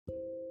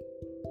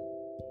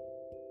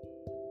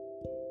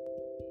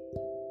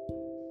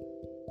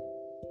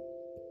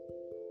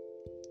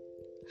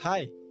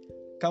Hai,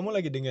 kamu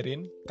lagi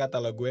dengerin Kata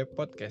Lo Gue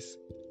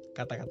Podcast.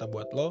 Kata-kata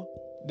buat lo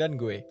dan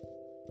gue.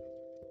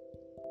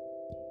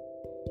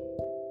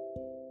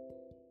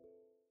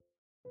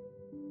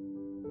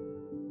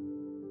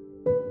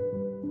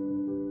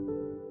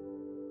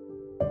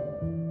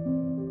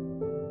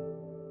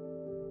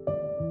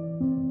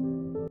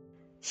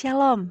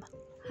 Shalom,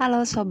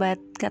 halo sobat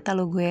Kata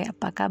Lo Gue,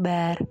 apa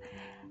kabar?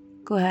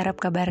 Gue harap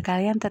kabar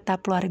kalian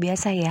tetap luar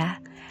biasa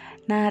ya.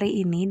 Nah, hari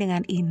ini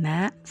dengan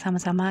Ina,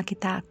 sama-sama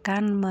kita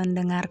akan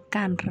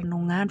mendengarkan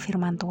renungan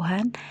firman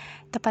Tuhan,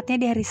 tepatnya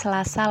di hari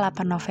Selasa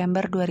 8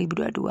 November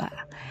 2022.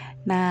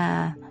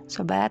 Nah,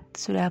 sobat,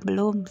 sudah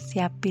belum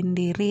siapin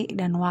diri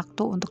dan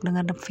waktu untuk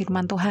dengar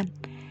firman Tuhan?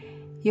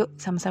 Yuk,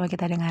 sama-sama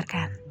kita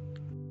dengarkan.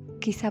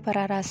 Kisah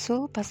Para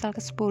Rasul pasal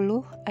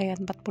ke-10 ayat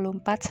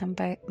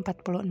 44-46.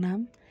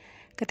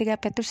 Ketika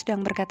Petrus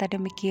sedang berkata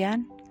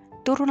demikian,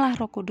 turunlah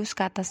Roh Kudus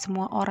ke atas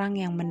semua orang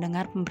yang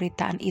mendengar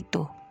pemberitaan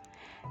itu.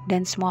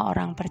 Dan semua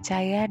orang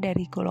percaya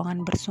dari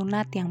golongan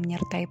bersunat yang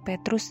menyertai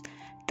Petrus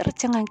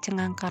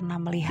tercengang-cengang karena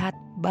melihat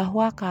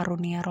bahwa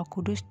karunia Roh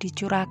Kudus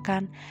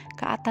dicurahkan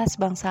ke atas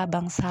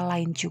bangsa-bangsa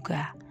lain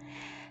juga.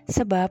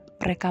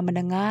 Sebab mereka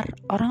mendengar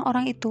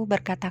orang-orang itu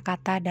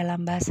berkata-kata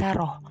dalam bahasa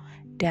roh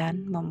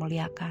dan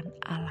memuliakan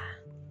Allah.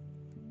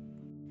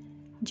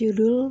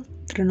 Judul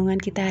renungan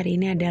kita hari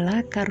ini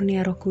adalah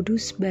Karunia Roh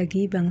Kudus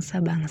bagi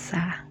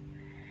bangsa-bangsa.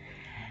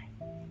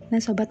 Nah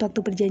sobat,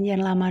 waktu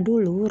perjanjian lama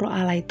dulu, Roh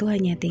Allah itu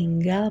hanya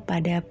tinggal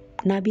pada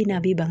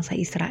nabi-nabi bangsa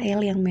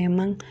Israel yang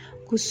memang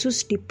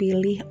khusus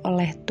dipilih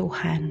oleh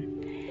Tuhan.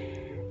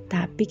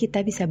 Tapi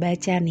kita bisa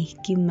baca nih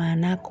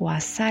gimana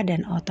kuasa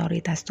dan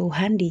otoritas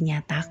Tuhan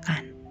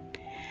dinyatakan.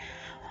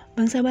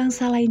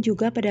 Bangsa-bangsa lain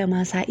juga pada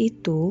masa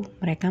itu,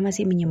 mereka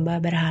masih menyembah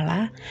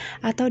berhala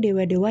atau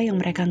dewa-dewa yang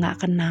mereka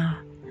gak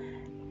kenal.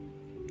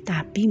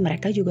 Tapi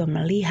mereka juga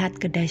melihat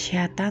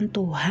kedahsyatan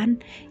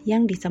Tuhan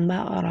yang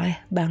disembah oleh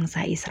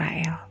bangsa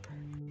Israel.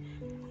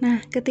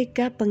 Nah,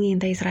 ketika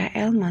pengintai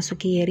Israel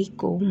masuk ke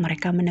Yeriko,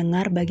 mereka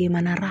mendengar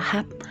bagaimana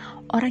Rahab,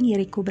 orang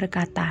Yeriko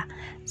berkata,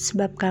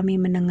 "Sebab kami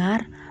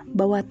mendengar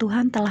bahwa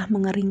Tuhan telah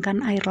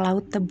mengeringkan air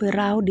laut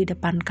Teberau di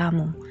depan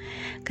kamu,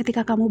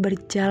 ketika kamu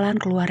berjalan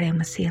keluar dari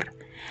Mesir.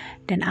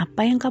 Dan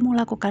apa yang kamu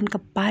lakukan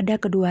kepada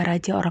kedua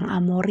raja orang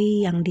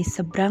Amori yang di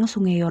seberang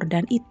sungai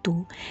Yordan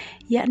itu,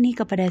 yakni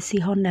kepada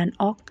Sihon dan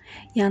Og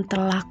yang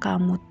telah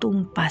kamu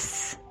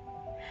tumpas.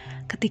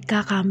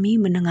 Ketika kami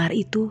mendengar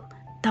itu,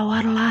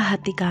 tawarlah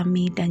hati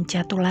kami dan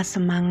jatuhlah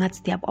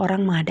semangat setiap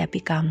orang menghadapi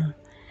kamu.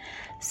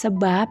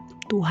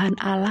 Sebab Tuhan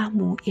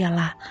Allahmu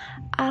ialah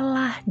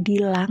Allah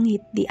di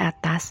langit di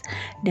atas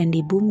dan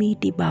di bumi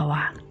di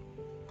bawah."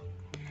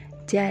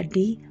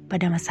 Jadi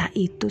pada masa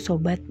itu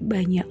sobat,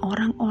 banyak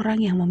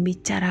orang-orang yang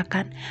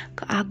membicarakan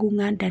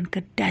keagungan dan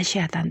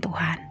kedahsyatan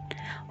Tuhan.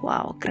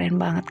 Wow,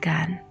 keren banget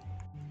kan?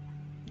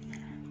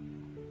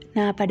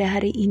 Nah, pada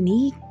hari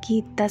ini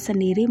kita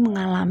sendiri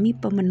mengalami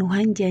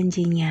pemenuhan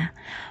janjinya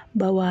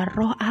bahwa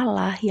Roh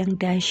Allah yang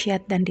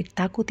dahsyat dan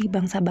ditakuti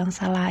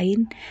bangsa-bangsa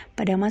lain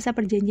pada masa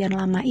perjanjian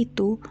lama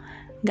itu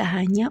gak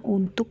hanya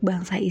untuk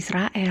bangsa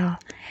Israel,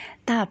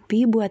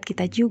 tapi buat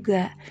kita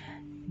juga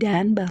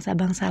dan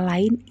bangsa-bangsa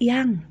lain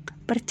yang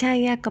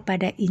percaya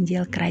kepada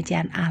Injil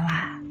Kerajaan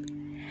Allah.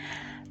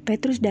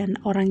 Petrus dan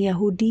orang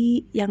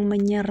Yahudi yang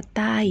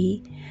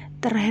menyertai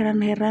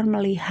terheran-heran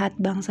melihat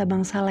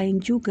bangsa-bangsa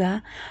lain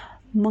juga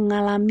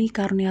mengalami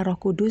karunia Roh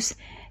Kudus,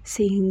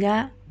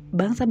 sehingga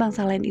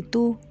bangsa-bangsa lain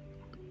itu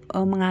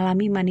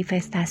mengalami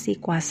manifestasi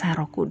kuasa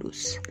Roh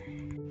Kudus.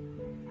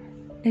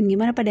 Dan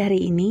gimana pada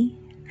hari ini?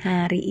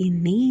 Hari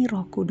ini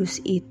Roh Kudus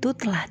itu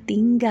telah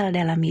tinggal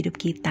dalam hidup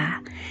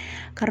kita.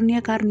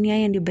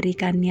 Karunia-karunia yang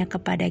diberikannya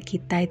kepada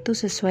kita itu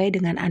sesuai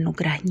dengan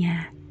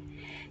anugerahnya.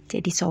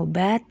 Jadi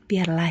sobat,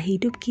 biarlah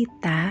hidup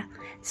kita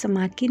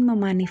semakin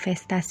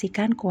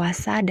memanifestasikan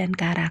kuasa dan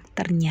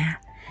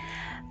karakternya.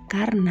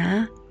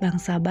 Karena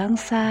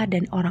bangsa-bangsa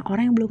dan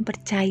orang-orang yang belum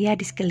percaya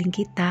di sekeliling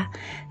kita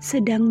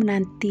sedang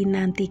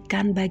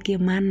menanti-nantikan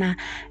bagaimana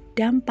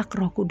dampak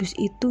Roh Kudus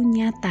itu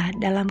nyata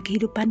dalam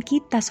kehidupan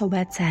kita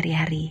sobat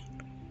sehari-hari.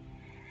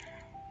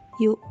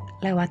 Yuk,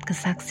 lewat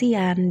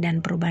kesaksian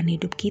dan perubahan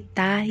hidup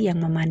kita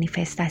yang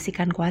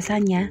memanifestasikan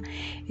kuasanya,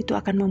 itu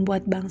akan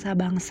membuat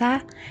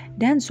bangsa-bangsa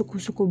dan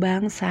suku-suku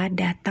bangsa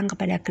datang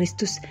kepada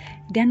Kristus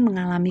dan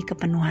mengalami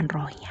kepenuhan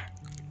Roh-Nya.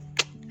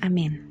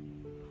 Amin.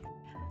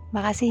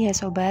 Makasih ya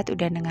sobat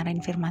udah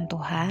dengerin firman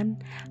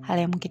Tuhan. Hal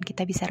yang mungkin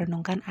kita bisa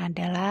renungkan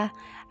adalah,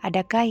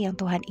 adakah yang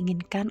Tuhan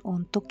inginkan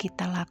untuk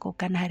kita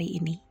lakukan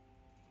hari ini?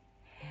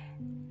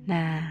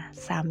 Nah,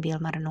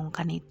 sambil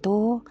merenungkan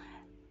itu,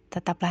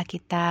 tetaplah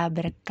kita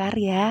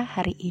berkarya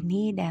hari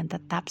ini dan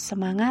tetap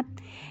semangat.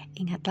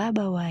 Ingatlah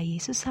bahwa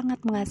Yesus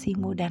sangat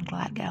mengasihimu dan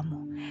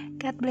keluargamu.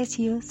 God bless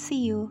you.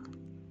 See you.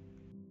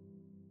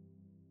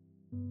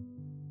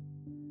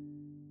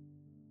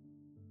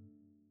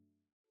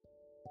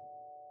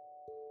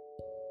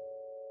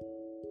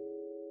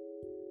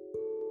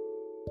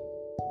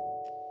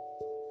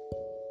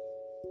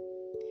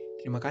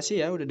 Terima kasih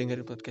ya udah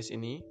dengerin podcast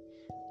ini.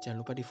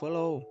 Jangan lupa di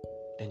follow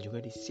dan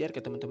juga di-share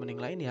ke teman-teman yang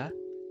lain ya.